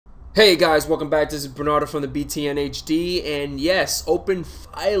Hey guys, welcome back. This is Bernardo from the BTNHD, and yes,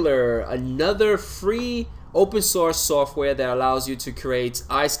 OpenFiler, another free open source software that allows you to create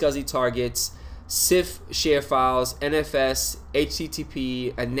iSCSI targets, CIF share files, NFS,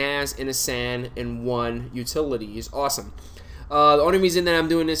 HTTP, a NAS, and a SAN in one utility. It's awesome. The only reason that I'm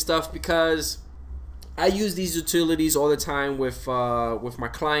doing this stuff because I use these utilities all the time with my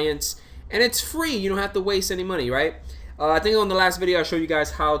clients, and it's free. You don't have to waste any money, right? I think on the last video I showed you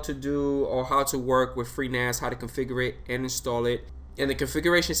guys how to do or how to work with free NAS, how to configure it and install it. And the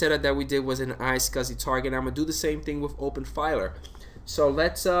configuration setup that we did was an iSCSI target. I'm going to do the same thing with OpenFiler. So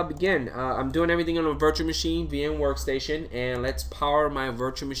let's begin. I'm doing everything on a virtual machine, VM workstation, and let's power my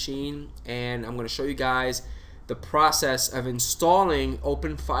virtual machine. And I'm going to show you guys the process of installing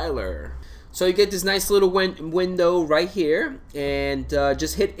OpenFiler. So you get this nice little window right here, and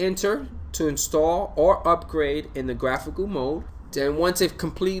just hit enter to install or upgrade in the graphical mode. Then once it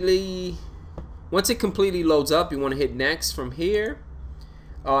completely loads up, you want to hit next from here,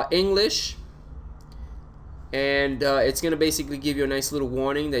 English, and it's gonna basically give you a nice little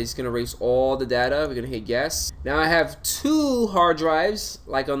warning that it's gonna erase all the data. We're gonna hit yes. Now I have two hard drives,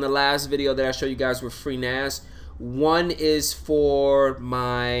 like on the last video that I showed you guys with free NAS. One is for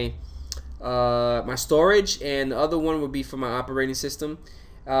my my storage, and the other one would be for my operating system.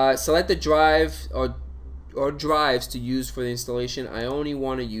 Select the drive or drives to use for the installation. I only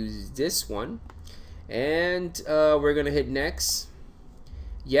want to use this one, and we're gonna hit next.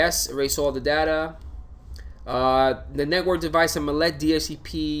 Yes, erase all the data. The network device, I'm gonna let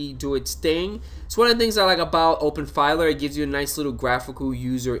DHCP do its thing. It's one of the things I like about OpenFiler. It gives you a nice little graphical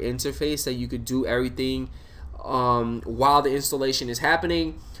user interface that you could do everything while the installation is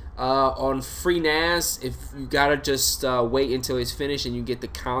happening. On free NAS, if you gotta just wait until it's finished and you get the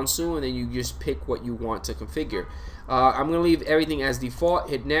console, and then you just pick what you want to configure. I'm gonna leave everything as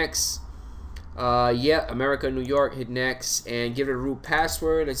default. Hit next. Yeah, America, New York. Hit next and give it a root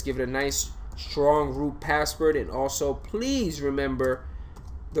password. Let's give it a nice strong root password, and also please remember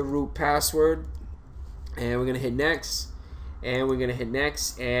the root password. And we're gonna hit next. And we're gonna hit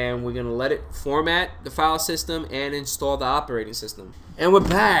next, and we're gonna let it format the file system and install the operating system. And we're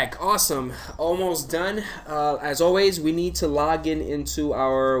back. Awesome. Almost done. As always, we need to log into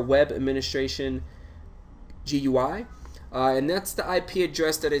our web administration GUI, and that's the IP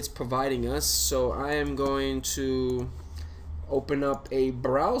address that it's providing us. So I am going to open up a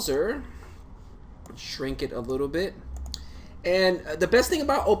browser, shrink it a little bit. And the best thing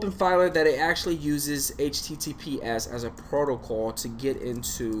about OpenFiler that it actually uses HTTPS as a protocol to get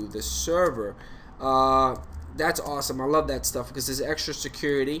into the server. That's awesome. I love that stuff because there's extra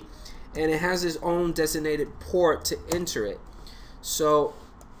security, and it has its own designated port to enter it. So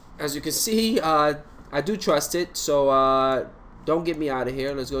as you can see, I do trust it. So don't get me out of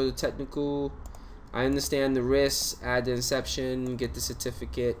here. Let's go to technical. I understand the risks. Add the inception. Get the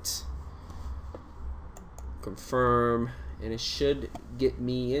certificate. Confirm. And it should get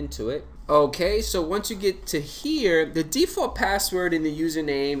me into it. Okay, so once you get to here, the default password in the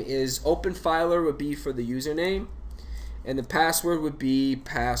username is OpenFiler would be for the username, and the password would be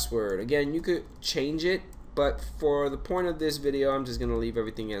password. Again, you could change it, but for the point of this video, I'm just gonna leave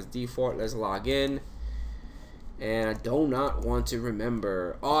everything as default. Let's log in, and I do not want to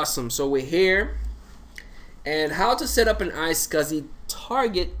remember. Awesome, so we're here. And how to set up an iSCSI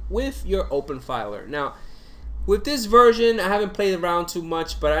target with your OpenFiler. Now, with this version, I haven't played around too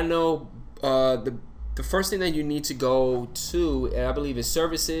much, but I know the first thing that you need to go to, I believe, is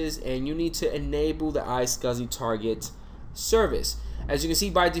services, and you need to enable the iSCSI target service. As you can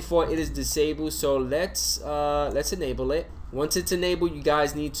see, by default, it is disabled. So let's enable it. Once it's enabled, you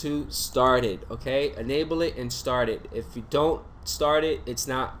guys need to start it. Okay, enable it and start it. If you don't start it, it's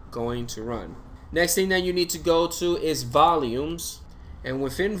not going to run. Next thing that you need to go to is volumes, and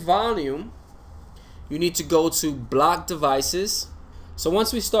within volume, you need to go to block devices. So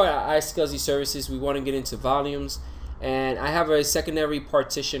once we start our iSCSI services, we want to get into volumes, and I have a secondary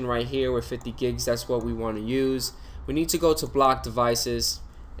partition right here with 50 gigs. That's what we want to use. We need to go to block devices,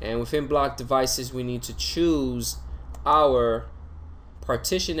 and within block devices, we need to choose our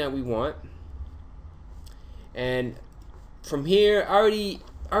partition that we want. And from here, I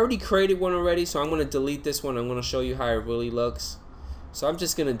already created one already, so I'm going to delete this one. I'm going to show you how it really looks. So I'm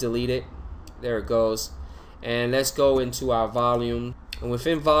just going to delete it. There it goes. And let's go into our volume. And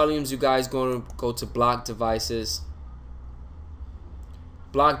within volumes, you guys going to go to block devices.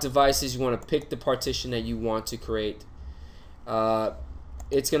 Block devices, you want to pick the partition that you want to create.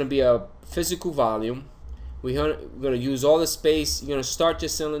 It's going to be a physical volume. We're going to use all the space. You're going to start your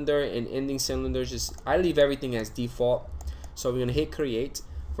cylinder and ending cylinder. I leave everything as default. So we're going to hit create.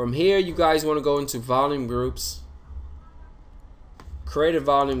 From here, you guys want to go into volume groups. Create a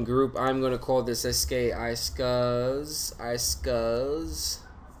volume group. I'm going to call this iSCSI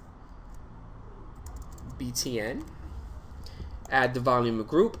BTN. Add the volume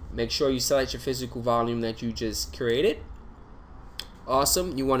group. Make sure you select your physical volume that you just created.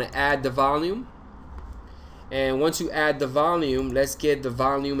 Awesome. You want to add the volume. And once you add the volume, let's give the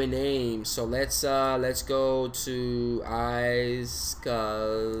volume a name. So let's go to iSCSI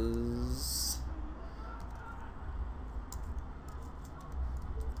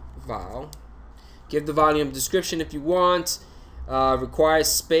Vol. Give the volume description if you want. Requires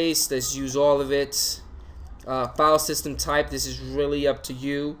space. Let's use all of it. File system type. This is really up to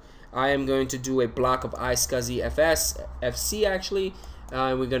you. I am going to do a block of iSCSI FC actually.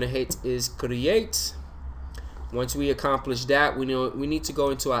 We're gonna hit is create. Once we accomplish that, we need to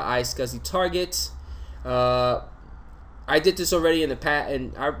go into our iSCSI target. I did this already in the past,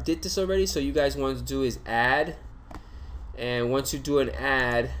 and I did this already. So you guys want to do is add, and once you do an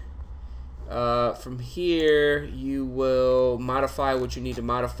add, from here you will modify what you need to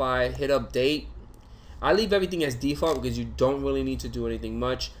modify. Hit update. I leave everything as default because you don't really need to do anything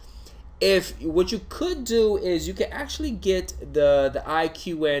much. If what you could do is you can actually get the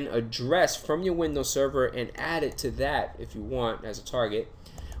IQN address from your Windows server and add it to that if you want as a target.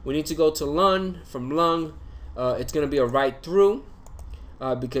 We need to go to LUN. From LUN, it's going to be a write through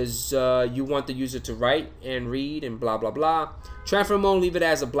because you want the user to write and read and blah blah blah. Transfer mode, leave it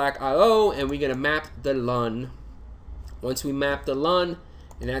as a black IO, and we're going to map the LUN. Once we map the LUN,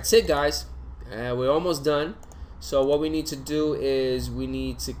 and that's it, guys. We're almost done. So what we need to do is we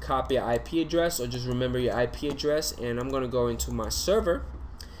need to copy an IP address, or just remember your IP address, and I'm going to go into my server,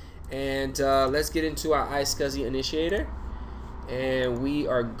 and let's get into our iSCSI initiator, and we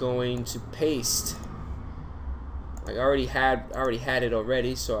are going to paste. I already had it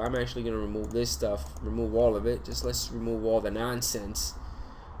already, so I'm actually going to remove this stuff, remove all of it. Just let's remove all the nonsense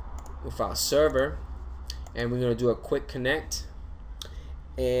with our server, and we're going to do a quick connect,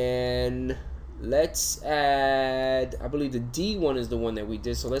 and let's add, I believe the D one is the one that we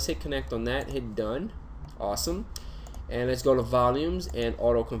did, so let's hit connect on that, hit done. Awesome. And let's go to volumes and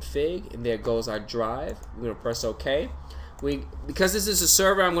auto config, and there goes our drive. We're gonna press OK. Because this is a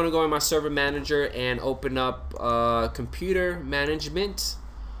server, I'm gonna go in my server manager and open up computer management.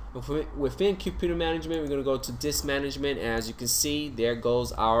 Within computer management, we're gonna go to disk management, and as you can see, there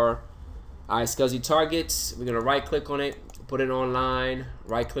goes our iSCSI targets. We're gonna right click on it, put it online,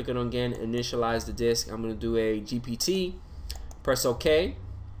 right click it again, initialize the disk. I'm going to do a GPT, press OK.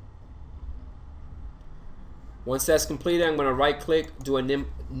 Once that's completed, I'm going to right click, do a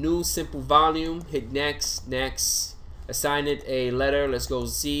new simple volume, hit next, next, assign it a letter. Let's go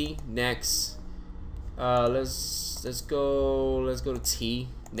Z, next. Let's go to T,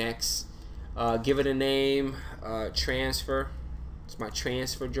 next. Give it a name, transfer. It's my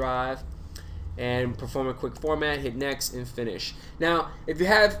transfer drive. And perform a quick format, hit next, and finish. Now, if you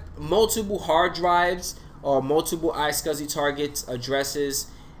have multiple hard drives or multiple iSCSI targets addresses,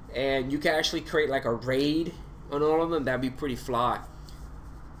 and you can actually create like a RAID on all of them, that'd be pretty fly.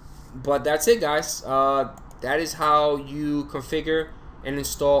 But that's it, guys. That is how you configure and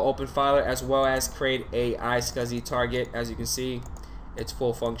install OpenFiler, as well as create a iSCSI target. As you can see, it's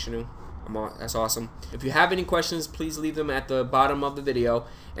full functional. That's awesome. If you have any questions, please leave them at the bottom of the video,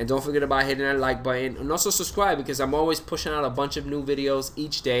 and don't forget about hitting that like button, and also subscribe, because I'm always pushing out a bunch of new videos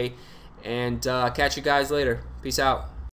each day. And catch you guys later. Peace out.